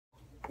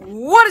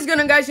What is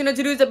going on, guys? To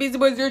do is the Beastie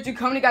Boys 02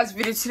 coming to you guys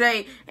video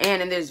today,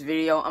 and in this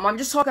video, I'm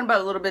just talking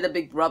about a little bit of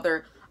Big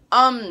Brother.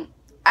 I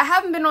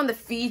haven't been on the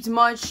feeds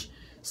much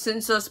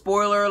since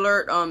spoiler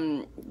alert.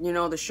 You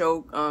know, the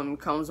show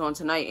comes on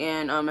tonight,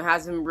 and it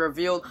hasn't been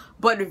revealed.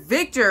 But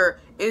Victor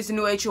is the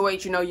new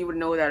HOH. You know, you would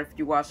know that if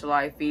you watch the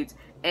live feeds.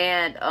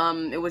 And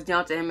it was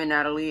down to him and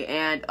Natalie,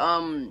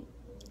 and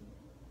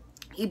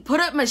he put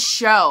up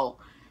Michelle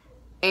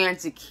and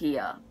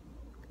Zakia.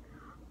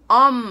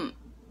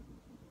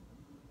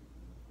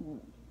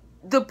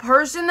 The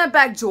person that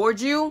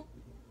backdoored you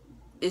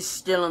is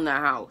still in the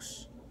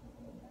house.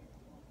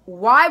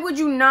 Why would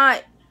you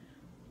not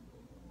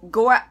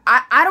go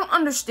I don't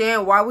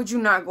understand. Why would you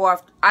not go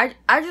after... I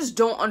just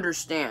don't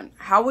understand.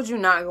 How would you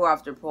not go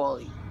after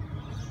Paulie?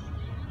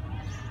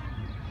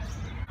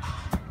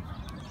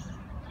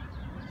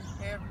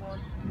 Hey,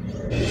 everyone.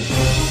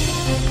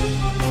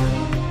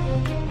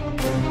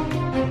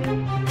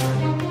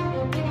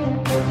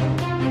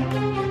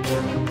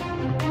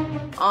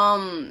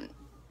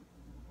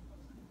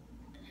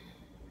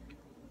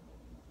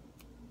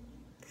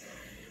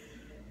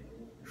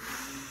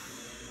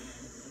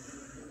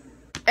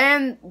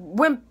 And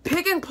when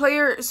picking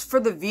players for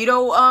the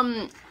veto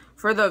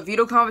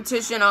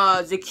competition,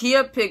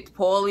 Zakia picked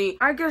Paulie.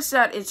 I guess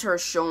that it's her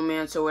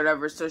showmance or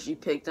whatever, so she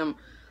picked him.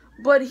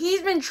 But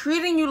he's been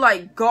treating you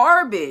like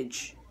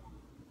garbage.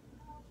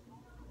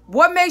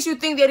 What makes you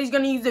think that he's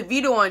gonna use the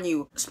veto on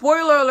you?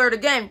 Spoiler alert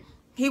again,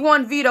 he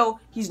won veto.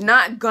 He's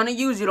not gonna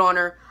use it on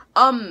her.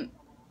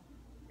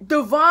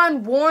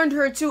 Devon warned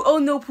her too. Oh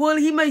no, Paulie,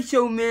 he might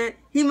show man.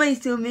 He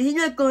might show man. He's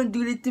not gonna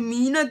do that to me.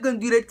 He's not gonna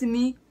do that to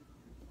me.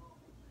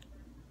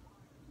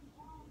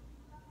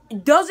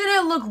 Doesn't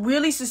it look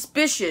really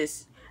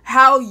suspicious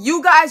how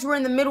you guys were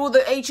in the middle of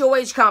the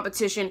HOH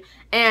competition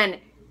and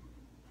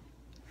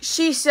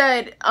she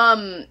said,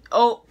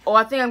 oh,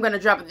 I think I'm gonna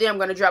drop it there, I'm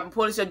gonna drop it.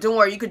 Paulie said, don't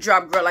worry, you could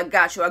drop, girl, I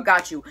got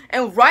you.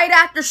 And right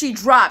after she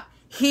dropped,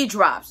 he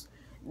drops.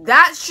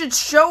 That should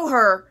show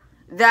her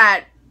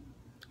that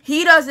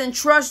he doesn't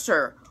trust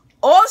her.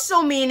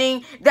 Also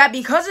meaning that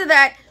because of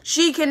that,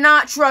 she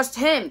cannot trust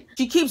him.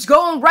 She keeps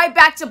going right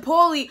back to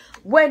Paulie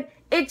when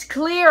it's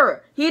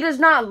clear he does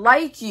not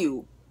like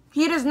you.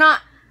 He does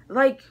not,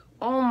 like,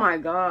 oh my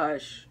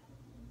gosh.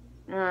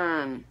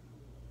 Man.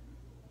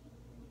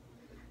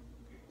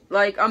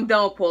 Like, I'm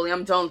done with Paulie.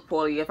 I'm done with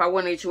Paulie. If I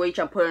win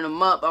HOH, I'm putting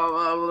him up. Blah,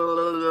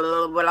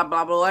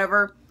 blah, blah,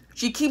 whatever.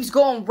 She keeps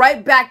going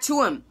right back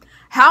to him.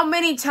 How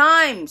many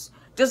times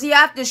does he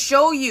have to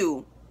show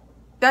you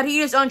that he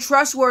is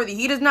untrustworthy?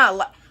 He does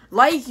not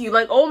like you.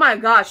 Like, oh my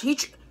gosh. He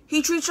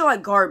treats her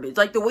like garbage.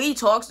 Like, the way he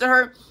talks to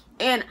her.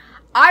 And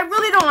I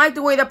really don't like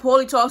the way that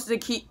Paulie talks to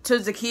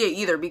Zakia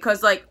either,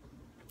 because, like,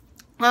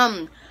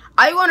 I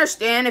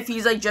understand if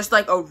he's, like, just,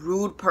 like, a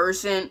rude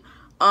person,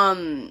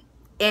 and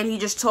he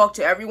just talked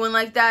to everyone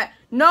like that.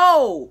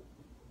 No!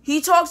 He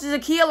talks to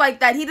Zakia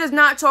like that. He does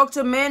not talk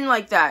to men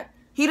like that.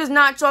 He does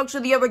not talk to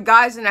the other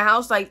guys in the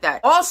house like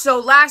that.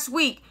 Also, last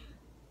week,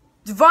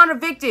 Devon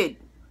evicted.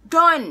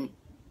 Done.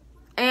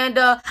 And,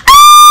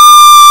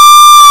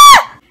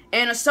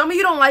 and some of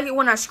you don't like it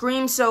when I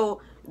scream,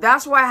 so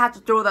that's why I had to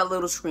throw that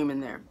little scream in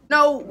there.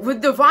 No,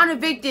 with Devon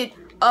evicted,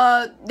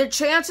 the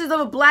chances of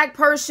a black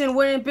person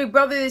winning Big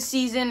Brother this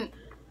season,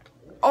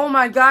 oh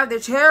my god, they're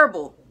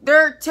terrible.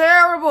 They're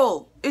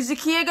terrible. Is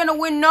Zakia gonna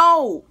win?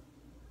 No.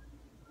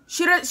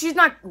 She's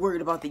not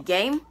worried about the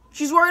game.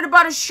 She's worried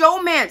about a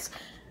showmance.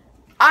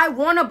 I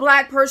want a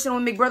black person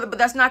win Big Brother, but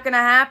that's not gonna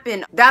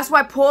happen. That's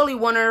why Paulie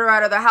wanted her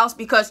out of the house,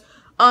 because,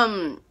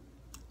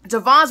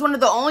 Devon's one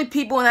of the only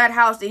people in that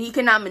house that he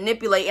cannot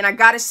manipulate, and I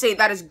gotta say,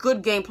 that is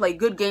good gameplay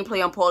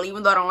on Paulie,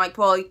 even though I don't like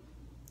Paulie.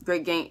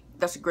 Great game.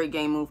 That's a great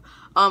game move.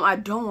 I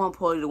don't want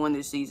Paulie to win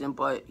this season,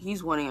 but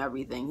he's winning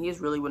everything. He is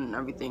really winning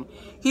everything.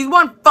 He's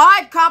won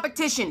 5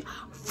 competitions!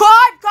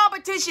 5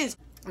 competitions!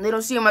 And they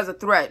don't see him as a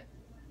threat.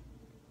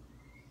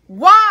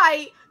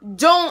 Why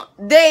don't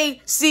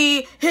they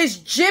see his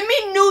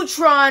Jimmy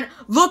Neutron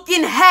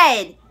looking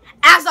head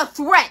as a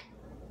threat?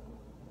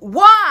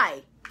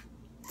 Why?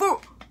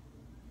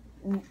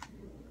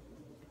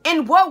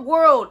 In what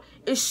world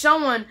is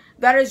someone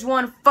that has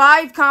won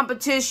 5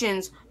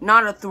 competitions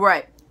not a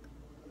threat?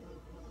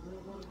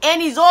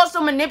 And he's also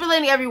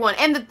manipulating everyone.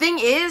 And the thing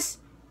is,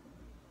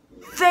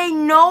 they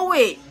know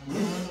it.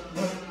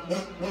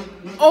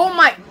 Oh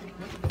my.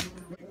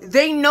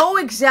 They know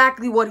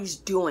exactly what he's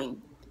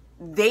doing.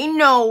 They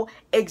know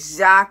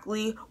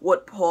exactly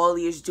what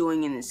Paulie is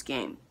doing in this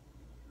game.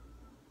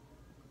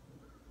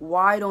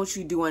 Why don't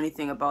you do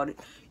anything about it?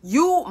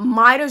 You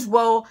might as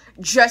well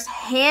just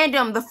hand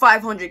him the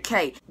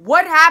 500K.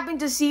 What happened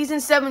to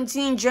season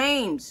 17,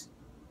 James?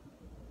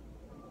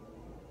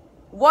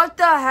 What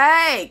the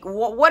heck?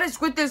 What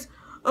is with this?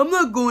 I'm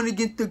not going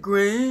against the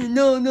grain.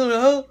 No.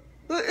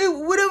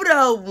 Whatever the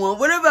hell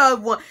I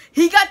want.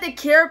 He got the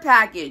care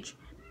package.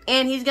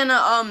 And he's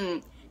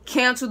gonna,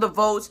 cancel the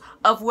votes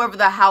of whoever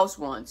the house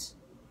wants.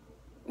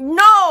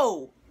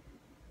 No!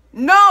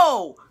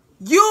 No!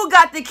 You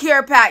got the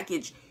care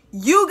package.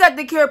 You got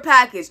the care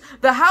package.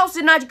 The house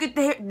did not get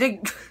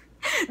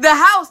the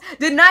house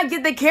did not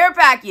get the care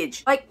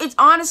package. Like, it's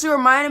honestly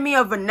reminded me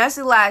of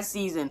Vanessa last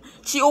season.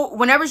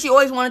 Whenever she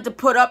always wanted to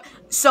put up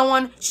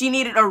someone, she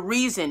needed a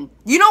reason.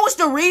 You know what's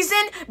the reason?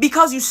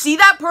 Because you see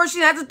that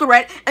person as a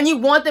threat and you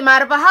want them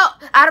out of the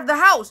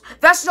house.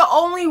 That's the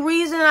only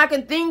reason I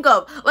can think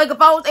of. Like,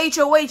 if I was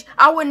HOH,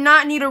 I would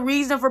not need a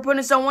reason for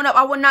putting someone up.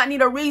 I would not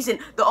need a reason.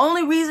 The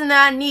only reason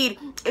that I need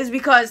is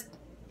because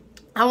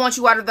I want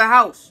you out of the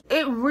house.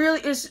 It really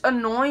is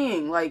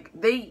annoying. Like,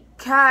 they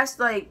cast,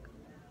 like,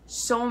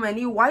 so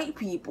many white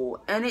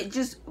people, and it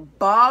just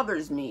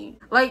bothers me.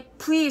 Like,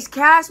 please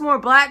cast more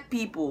black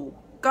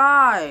people.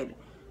 God,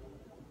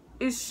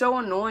 it's so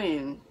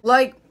annoying.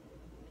 Like,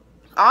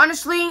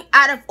 honestly,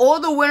 out of all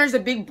the winners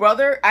of Big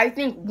Brother, I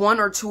think one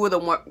or two of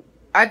them were,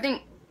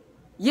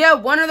 yeah,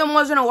 one of them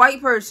wasn't a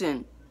white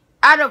person.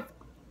 Out of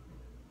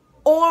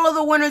all of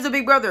the winners of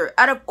Big Brother,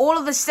 out of all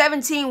of the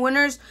 17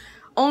 winners,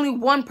 only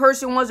one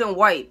person wasn't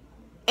white.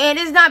 And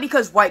it's not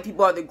because white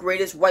people are the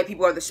greatest, white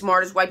people are the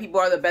smartest, white people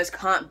are the best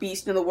comp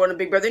beast in the world of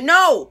Big Brother.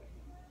 No!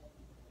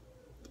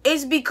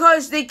 It's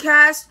because they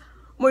cast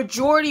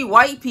majority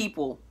white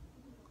people.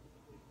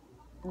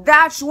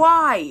 That's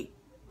why.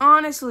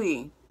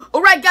 Honestly.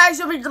 Alright guys,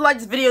 don't forget to like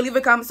this video, leave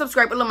a comment,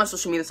 subscribe, and let my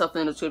social media stuff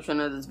in the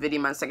description of this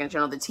video. My second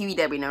channel, the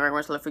TBW Network,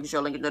 where freaking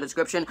show link in the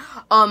description.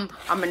 I'm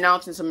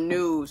announcing some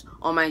news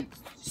on my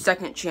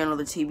second channel,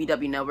 the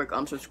TBW Network.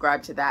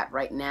 Subscribe to that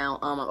right now.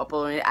 I'm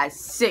uploading it at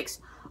 6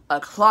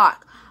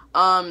 o'clock.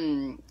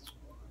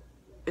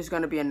 It's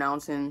gonna be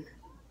announcing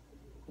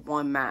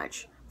one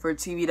match for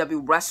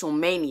TBW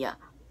WrestleMania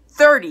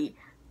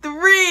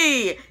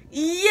 33.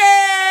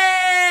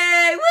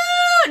 Yay!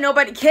 Woo!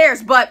 Nobody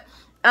cares, but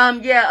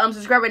yeah,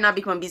 subscribe right now,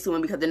 become a beastly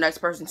one, because the next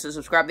person to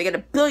subscribe, they get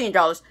 $1 billion.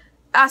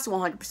 That's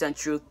 100%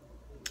 truth.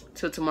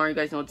 Till tomorrow, you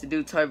guys know what to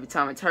do. Tell every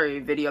time I tell you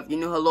a video. If you're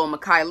new, hello,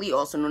 Mekhi Lee,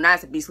 also known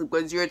as the Beastly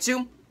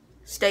 02.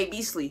 Stay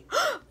beastly.